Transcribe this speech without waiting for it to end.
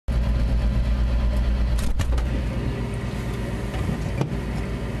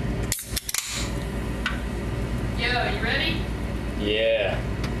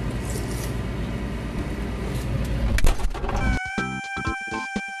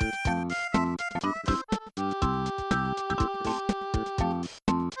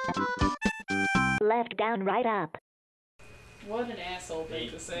left, down, right, up. What an asshole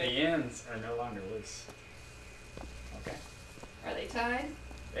thing to say. The ends are no longer loose. Okay. Are they tied?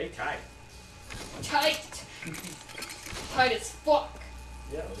 They tight. Tight! Tight as fuck.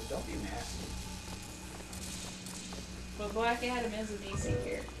 Yo, don't be nasty. But Black Adam is a DC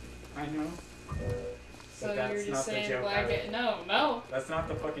character. I know. So that's you're just not the saying joke Black Adam. No. That's not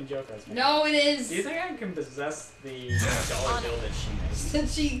the fucking joke I was making. No, it is. Do you think I can possess the dollar bill that she made?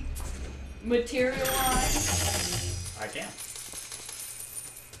 Since she materialized. I can.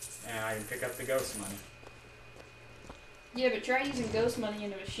 And I can pick up the ghost money. Yeah, but try using ghost money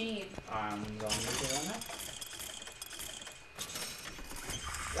in a machine. I'm going to do it right now.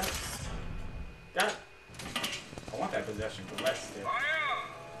 Got it. I want that possession for less, dude. Well,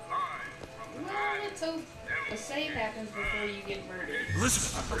 let's hope a save happens before you get murdered.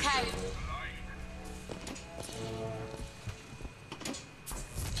 Elizabeth! Okay.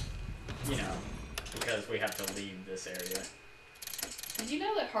 You know, because we have to leave this area. Did you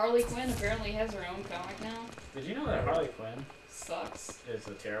know that Harley Quinn apparently has her own comic now? Did you know that Harley Quinn Sucks. is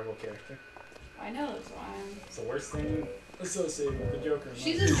a terrible character? I know, that's why I'm... It's the worst thing associated with the Joker.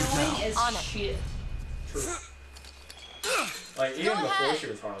 She's annoying as shit. True. Like, even before she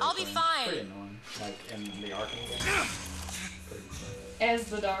was Harley I'll be Quinn, fine. pretty annoying. Like, in the Arkham game. As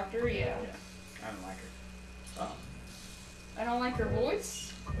the Doctor, yeah. Yeah, I don't like her. Oh. I don't like her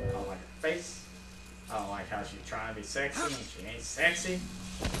voice. I don't like her face. I don't like how she's trying to be sexy and she ain't sexy.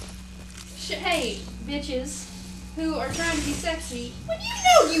 Hey, bitches who are trying to be sexy, when you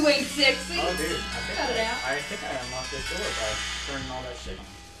know you ain't sexy. Oh, dude, Cut it out. I think I unlocked this door by turning all that shit on.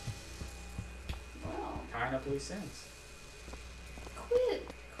 Wow. Tying up loose ends. Quit.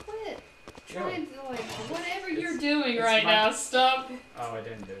 Trying to, like, whatever you're It's doing right my- now, stop. Oh, I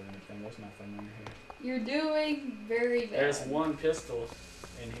didn't do anything. There's nothing in here. You're doing very bad. There's one pistol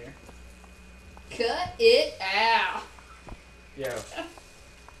in here. Cut it out. Yo.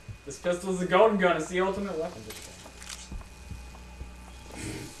 This pistol's a golden gun. It's the ultimate weapon.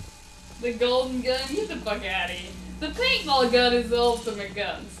 The golden gun? Get the fuck out of here. The paintball gun is the ultimate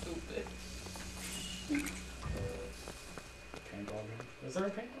gun, stupid. Paintball gun. Is there a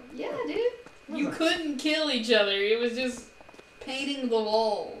paintball gun? Yeah, dude. You couldn't kill each other. It was just painting the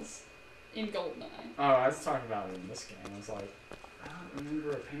walls in GoldenEye. Oh, I was talking about it in this game. I was like, I don't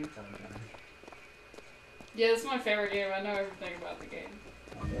remember a paintball gun. Yeah, it's my favorite game. I know everything about the game.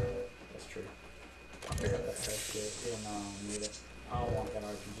 Oh, yeah, that's true. I'll pick up that test kit, even though I don't need it. I don't want that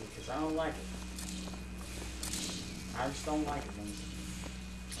RPG because I don't like it. I just don't like it.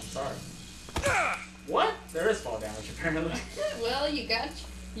 I'm sorry. What? There is fall damage apparently. Well, you got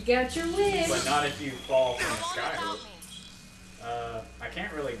your wish. But not if you fall from the sky. I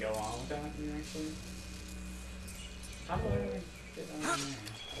can't really go on without you actually. How do I get down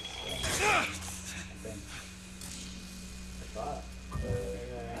there? Well,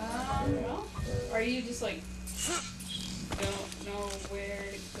 are you just like don't know where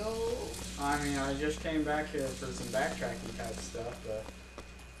to go? I mean, I just came back here for some backtracking type stuff, but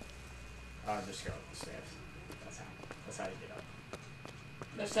I'll just go up the stairs. That's how you get up.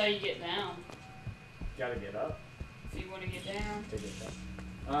 That's how you get down. You gotta get up If you want to get down. to get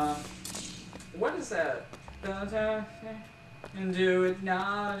down. What is that? And do it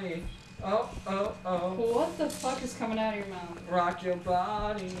naughty. Oh. What the fuck is coming out of your mouth? Rock your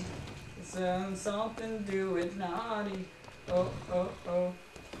body. Something, do it naughty. Oh.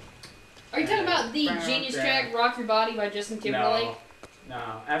 Are you talking about the genius track "Rock Your Body" by Justin Timberlake?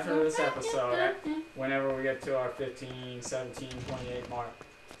 No. After this episode, whenever we get to our 15, 17, 28 mark,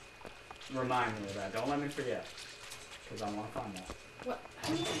 remind me of that. Don't let me forget. Because I want to find that. What? How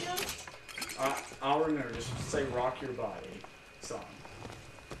did you know? I'll remember. Just say "Rock Your Body" song.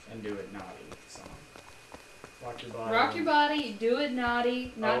 And do it naughty song. Rock your body. Rock your body, do it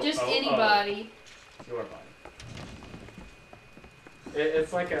naughty, not just anybody. Your body.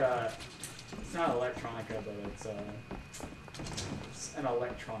 It's like a. It's not electronica, but it's an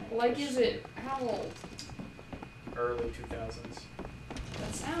electronic. Like, is it how old? Early 2000s.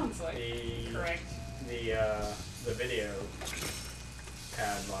 That sounds like correct. The video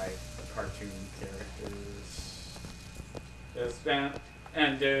had like cartoon characters. It's been.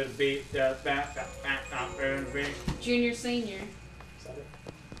 And do the beat, the back, beat. Junior, senior. Is that it?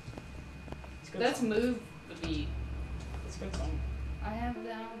 It's a good That's song. Move the Beat. It's a good song. I have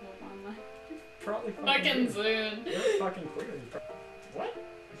the album on my Probably fucking Zune. You're fucking clear. What?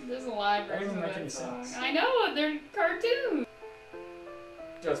 There's a library That of doesn't make any that song. sense. I know, they're cartoons.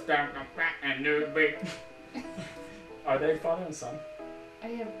 Just back and do the beat. Are they father and son? I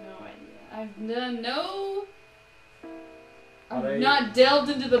have no idea. I've done no. I've not delved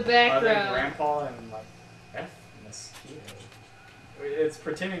into the background. Are they Grandpa and like F Mosquito? It's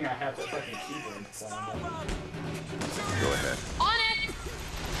pretending I have the fucking keyboard playing. Go ahead. On it!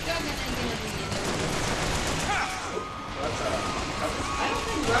 I don't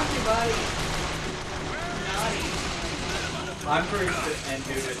think Rock Your Body Naughty. I'm pretty sure and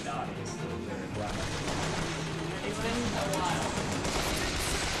Dude It Naughty is the lyric line. It's been a while.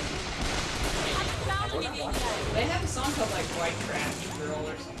 They have a song called like White Trash Girl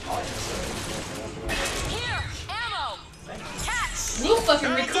or something. Here, ammo. Catch. We'll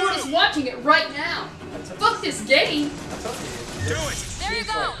fucking record us watching it right now. Fuck this game. Do it. There you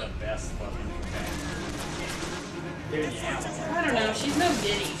She's go. like the best fucking companion. Giving you ammo. I don't know. She's no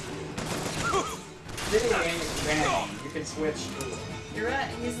Diddy. Diddy ain't companion. You can switch. You're right.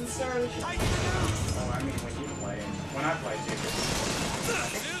 He's the star of the show. Oh, I mean when you play. When I play, dude.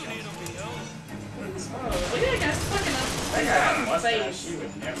 Oh, look at that guy's fucking up. That guy had a mustache. Face. She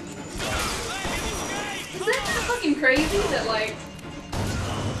would never. Is that not fucking crazy that like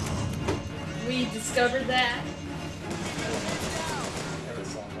we discovered that? Never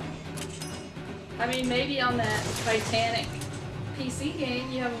saw that. I mean, maybe on that Titanic PC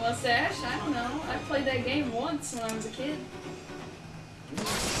game you have a mustache. I don't know. I played that game once when I was a kid.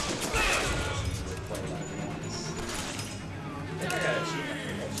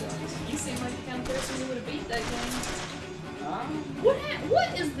 You seem like the kind of person who would have beat that game.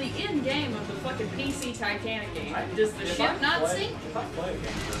 What is the end game of the fucking PC Titanic game? Does the ship not sink? If I play a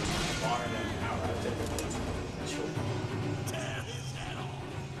game for longer than an hour, I typically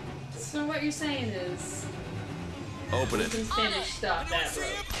So what you're saying is Open you it. can finish stop that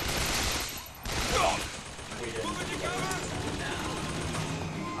road. we didn't.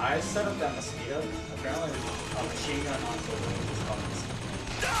 I set up that mosquito. Apparently, a machine gun on the wing is called mosquito.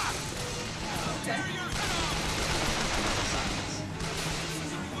 Okay.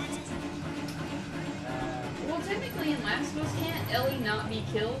 Well, technically in Last of Us, can't Ellie not be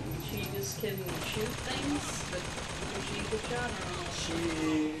killed? She just can shoot things, but does she get shot or not?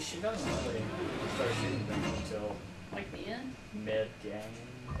 She doesn't really start shooting things until Like the end? mid-game.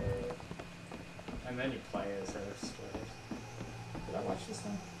 And then you play as her splitters. Did I watch this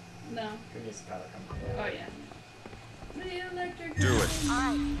one? No. Who needs the powder company? Oh yeah. The electric. Do it. Is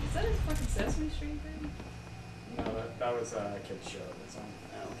that a fucking Sesame Street thing? No, that was a kid's show that's on.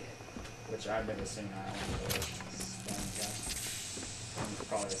 Oh, okay. Which I've never seen. I only know it's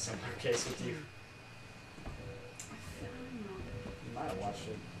probably a similar case with you. You might have watched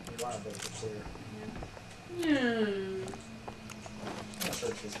it. You might have been clear. Yeah. I'm not sure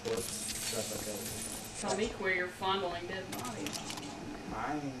if she's close. That's okay. Call me queer, you're fondling dead bodies.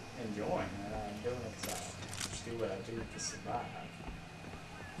 I'm enjoying it. I'm doing it because I do what I do to survive.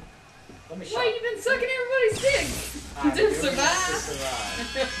 Let me Why you been sucking everybody's dick? I'm To doing it survive? to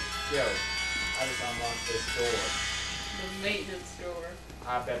survive. Yo, I just unlocked this door. The maintenance door.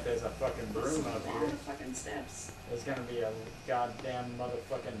 I bet there's a fucking broom up All here. the fucking steps. There's gonna be a goddamn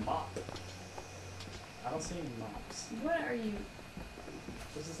motherfucking mop. I don't see any mops. What are you?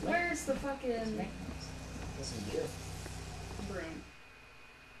 This is Where's the This fucking maintenance. This is gear. broom?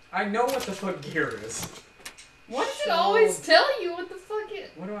 I know what the fuck gear is. Why does it So- always tell you what the fuck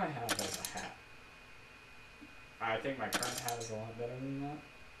it? What do I have as a hat? I think my current hat is a lot better than that.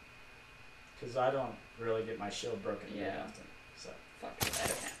 Because I don't really get my shield broken very Yeah. often. So, Fuck that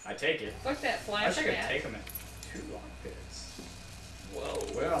hat. I take it. Fuck that I flash wish I could hat. take them at 2 lockpicks. Whoa.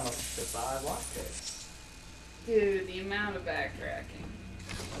 We're almost to 5 lockpicks. Dude, the amount of backtracking.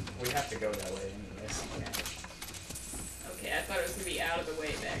 We have to go that way anyways. Okay, I thought it was gonna be out of the way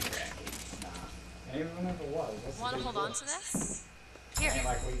backtracking. Nah. And even if it was, what's the Want to big hold deal? on to this? Ain't Here.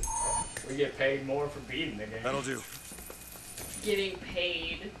 like we get paid more for beating the game. That'll do. Getting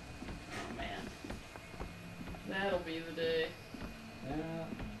paid. Oh man. That'll be the day. Yeah,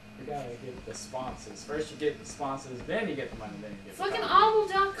 we gotta get the sponsors. First you get the sponsors, then you get the money, then you get the Fucking power.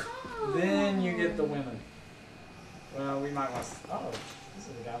 Audible.com. Then you get the women. Well, we might want to... Oh, this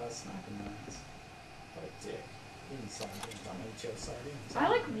is the guy that's sniping my ass. What a dick. Eating sardines. I'm gonna chill sardines. I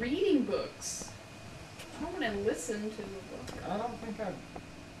like reading books. I don't want to listen to a book. I don't think I've...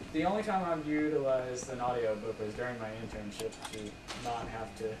 The only time I've utilized an audiobook was during my internship to not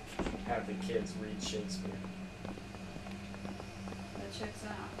have to have the kids read Shakespeare. That checks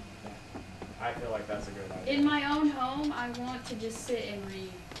out. Yeah. I feel like that's a good idea. In my own home, I want to just sit and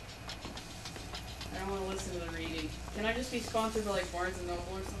read. I don't want to listen to the reading. Can I just be sponsored by like Barnes and Noble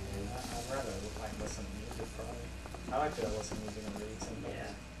or something? I'd rather like listen to music probably. I like to listen to music and read sometimes.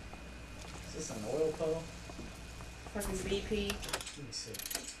 Yeah. Is this an oil puddle? Fucking BP. Let me see.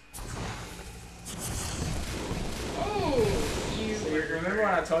 Oh! Remember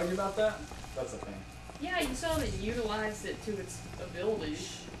when I told you about that? That's the thing. Yeah, you saw that utilized it to its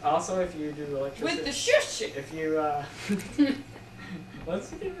abilities. Also, if you do electricity... With the shush! If you,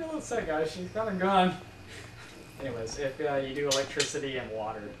 let's give her a little sec, guys. She's kind of gone. Anyways, if you do electricity and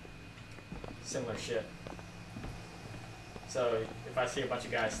water, similar shit. So, if I see a bunch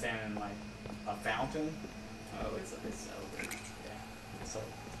of guys standing in, like, a fountain... Oh, it's over. Yeah, so...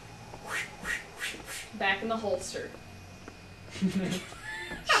 Back in the holster.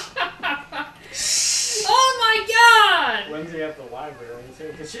 Oh my god! Lindsay at the library, too.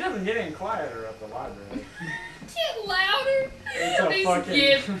 Because she doesn't get any quieter at the library. Get louder! It's a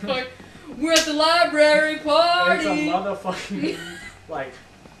fucking... We're at the library party! It's a motherfucking... like,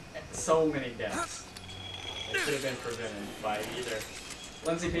 so many deaths. It should have been prevented by either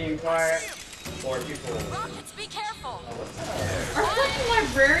Lindsay being quiet or people... Rockets, be careful. Oh, what's that? Are fucking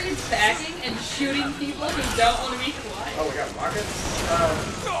librarians backing and shooting people who don't want to be quiet? Oh, we got rockets?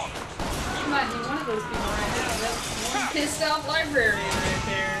 You might be one of those people right now. That's one pissed off librarian right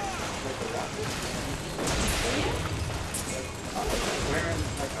there. With the rockets? Yeah. Wearing,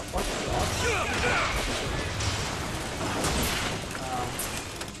 like, a fucking rock?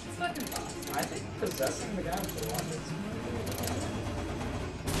 It's fucking awesome. I think possessing the guy with the rockets.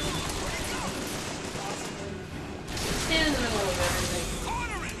 Stand in the middle of everything.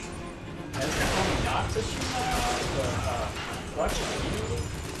 And it's told me not to shoot my guy, but, watch it immediately.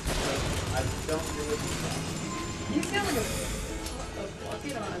 I don't really do that. He's got like a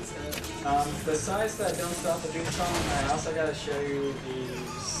bucket on his head. Besides that Don't Stop the Beat song, I also gotta show you the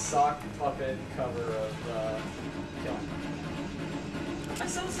sock puppet cover of, Killing. I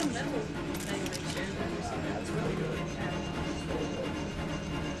saw some metal thing they shared that or something. That's really good.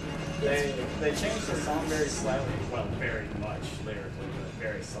 They changed the song very slightly, well, very much lyrically, but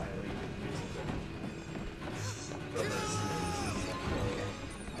very slightly musically.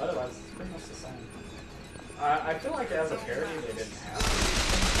 Otherwise, it's pretty much the same. I feel like as a parody, they didn't have it.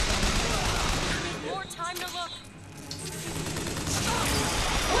 More time to look.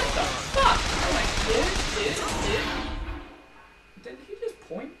 What the fuck? I'm like, dude. Did he just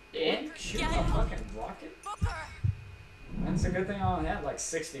point Yeah. and shoot a fucking rocket? Booker. That's a good thing I only had like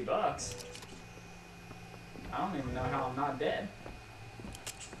 $60. I don't even know how I'm not dead.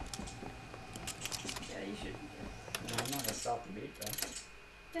 Yeah, you should be No, I'm not gonna stop the beat though.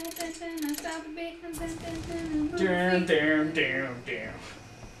 Stop the beat. Damn, damn, damn, damn.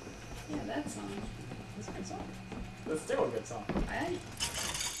 Yeah, that song. That's a good song. That's still a good song.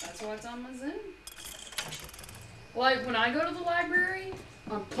 That's why it's on my Zoom. Like, when I go to the library,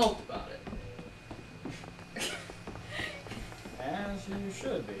 I'm pumped about it. As you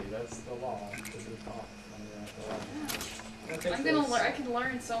should be. That's the law. To be taught when you're at the library. I'm gonna learn. I can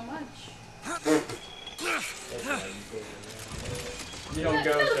learn so much. You don't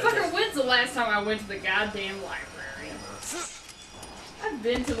go to Motherfucker, just... when's the last time I went to the goddamn library? I've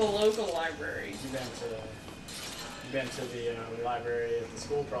been to the local library. You've been to the library at the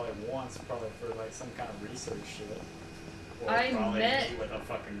school probably once, probably for like some kind of research shit. Or I probably met- with a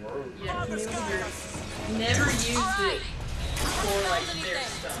fucking robe. Yeah, never used it for like their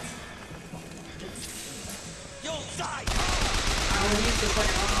stuff. You'll die. I would use it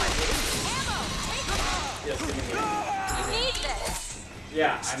like on my days. Ammo. Take it. Yes, give me that. You need this.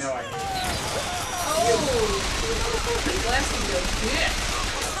 Yeah, I know I need that. Oh! The glass can go good.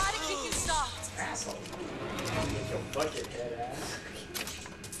 I'll try to keep you stopped. Asshole. Get your bucket head ass.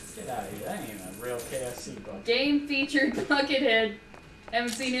 Get out of here. That ain't even a real KFC bucket. Game featured Buckethead.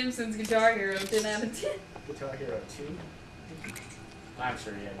 Haven't seen him since Guitar Hero. 10 out of 10. Guitar Hero 2? I'm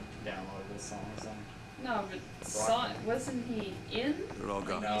sure he had downloadable songs on. No, but wasn't he in? They're all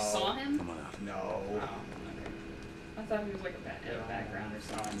gone. No. You saw him? Come on out. No. Oh. I thought he was like in a background or Oh,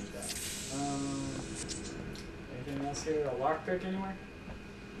 I something. need that. Anything else here? A lockpick anywhere?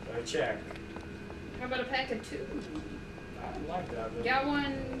 Gotta check. How about a pack of 2? I don't like that, but Get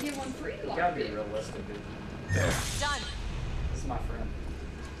one free you gotta be lockpick. realistic, dude. Done. This is my friend.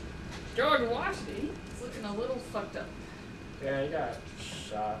 George Washington, he's looking a little fucked up. Yeah, he got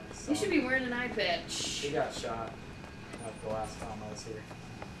shot. So You should be wearing an eye patch. He got shot like the last time I was here.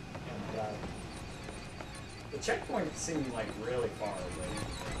 And died. The checkpoint seemed like really far away.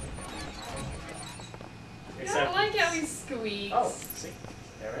 I don't like how he squeaks. Oh, see,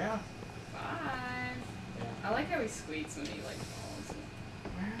 there we are. 5. Yeah. I like how he squeaks when he like falls.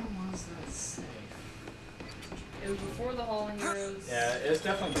 Where was that safe? It was before the Hall of Heroes. Yeah, it was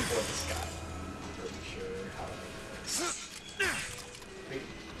definitely before the sky. I'm pretty sure.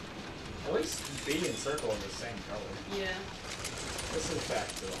 At least B and circle are the same color. Yeah. This is back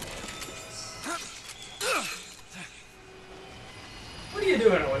to the Hall. you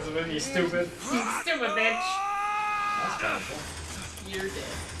doing, Elizabeth? You stupid. Stupid bitch. That's powerful. You're dead.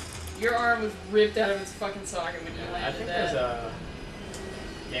 Your arm was ripped out of its fucking socket when you I landed think that. there's a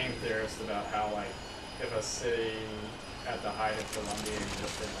game theorist about how, like, if a city at the height of Columbia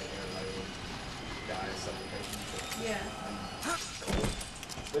existed, like, everybody would die of suffocation. Yeah. Cool.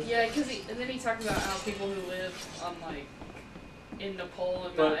 But, Yeah, and then he talked about how people who live on, like, in Nepal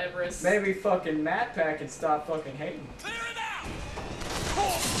and but Mount Everest. maybe fucking Matt Pack can stop fucking hating. Clear it out!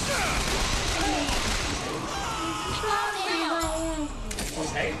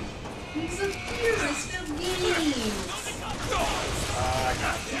 Who's hating? He's a theorist of games.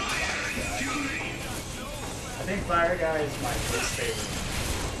 Goddamn Fire Guy. I think Fire Guy is my least favorite.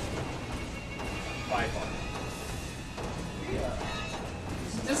 By far.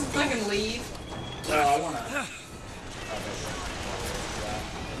 Yeah. Just fucking leave. No, I wanna.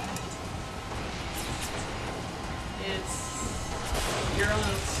 You're on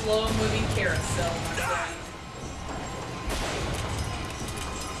a slow moving carousel, my friend.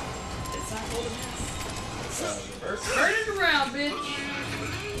 It's not cool to miss. Reverse. Turn it around, bitch.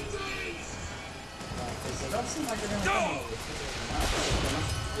 It don't seem like they're gonna come over.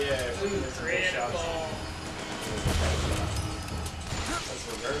 Yeah, if we Ooh, get some good shots. critical. Let's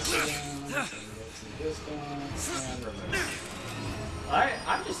reverse again. Get some distance and reverse.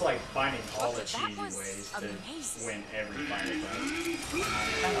 I'm just like finding all the cheesy ways to win every fight. I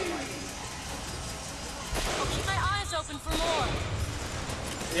kind of like it. I'll keep my eyes open for more.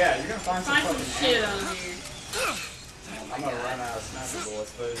 Yeah, you're gonna find Find some fucking shit ammo. on here. I'm gonna run out of sniper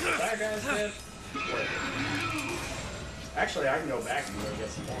bullets, but if that guy's dead, worth it. Actually, I can go back and go get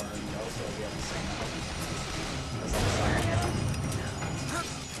some more and also get the same ammo. That's not a fire guy.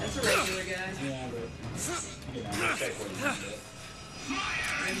 That's a regular guy. Yeah, but you know, take what you can get.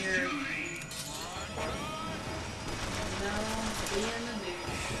 And you're... No, being a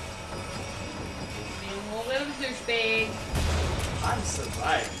douche. Being a little bit of a douchebag. I'm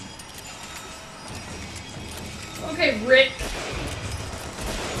surviving. Okay, Rick.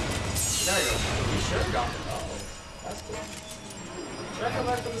 There you go. You should have gone. Oh, that's cool. Should I go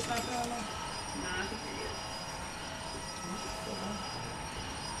back for the sniper ammo? Nah, I think you're good.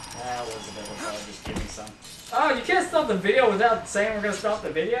 That was a bit of a just give me some. Oh, you can't stop the video without saying we're gonna stop the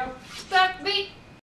video? Stop me!